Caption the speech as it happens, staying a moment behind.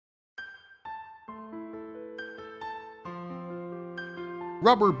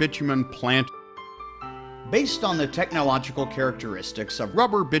Rubber Bitumen Plant. Based on the technological characteristics of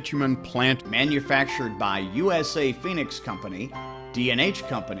Rubber Bitumen Plant manufactured by USA Phoenix Company, D&H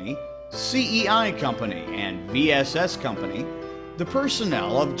Company, CEI Company, and VSS Company, the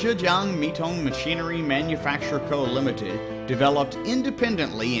personnel of Zhejiang Metong Machinery Manufacture Co. Limited developed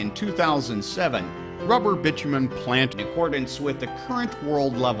independently in 2007 Rubber Bitumen Plant in accordance with the current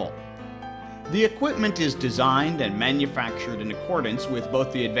world level. The equipment is designed and manufactured in accordance with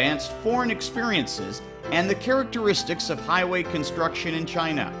both the advanced foreign experiences and the characteristics of highway construction in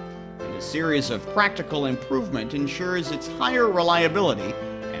China, and a series of practical improvement ensures its higher reliability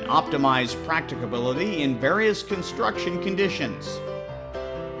and optimized practicability in various construction conditions.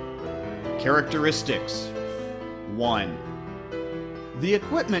 Characteristics. 1. The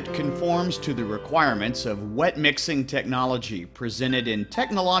equipment conforms to the requirements of wet mixing technology presented in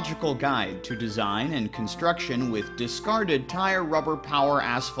Technological Guide to Design and Construction with Discarded Tire Rubber Power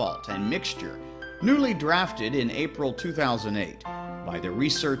Asphalt and Mixture, newly drafted in April 2008 by the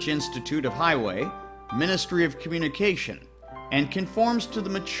Research Institute of Highway, Ministry of Communication, and conforms to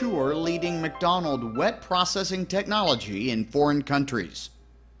the mature leading McDonald wet processing technology in foreign countries.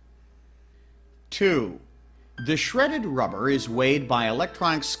 2. The shredded rubber is weighed by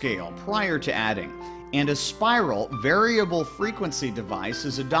electronic scale prior to adding, and a spiral variable frequency device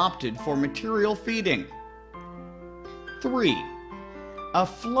is adopted for material feeding. 3. A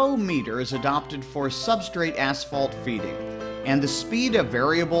flow meter is adopted for substrate asphalt feeding, and the speed of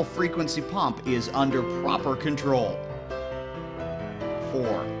variable frequency pump is under proper control. 4.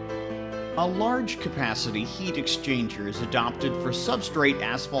 A large capacity heat exchanger is adopted for substrate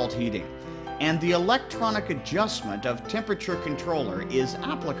asphalt heating, and the electronic adjustment of temperature controller is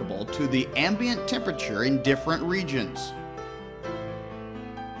applicable to the ambient temperature in different regions.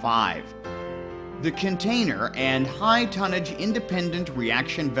 5. The container and high tonnage independent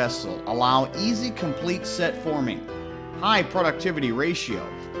reaction vessel allow easy complete set forming, high productivity ratio,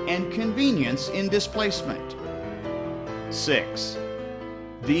 and convenience in displacement. 6.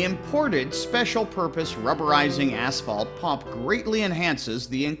 The imported special purpose rubberizing asphalt pump greatly enhances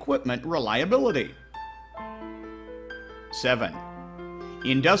the equipment reliability. 7.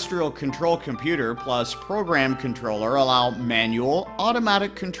 Industrial control computer plus program controller allow manual,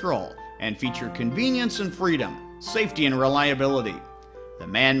 automatic control and feature convenience and freedom, safety and reliability. The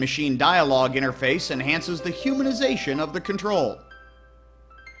man-machine dialogue interface enhances the humanization of the control.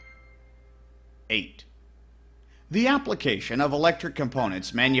 8. The application of electric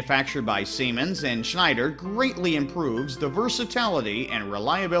components manufactured by Siemens and Schneider greatly improves the versatility and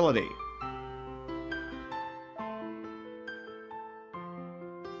reliability.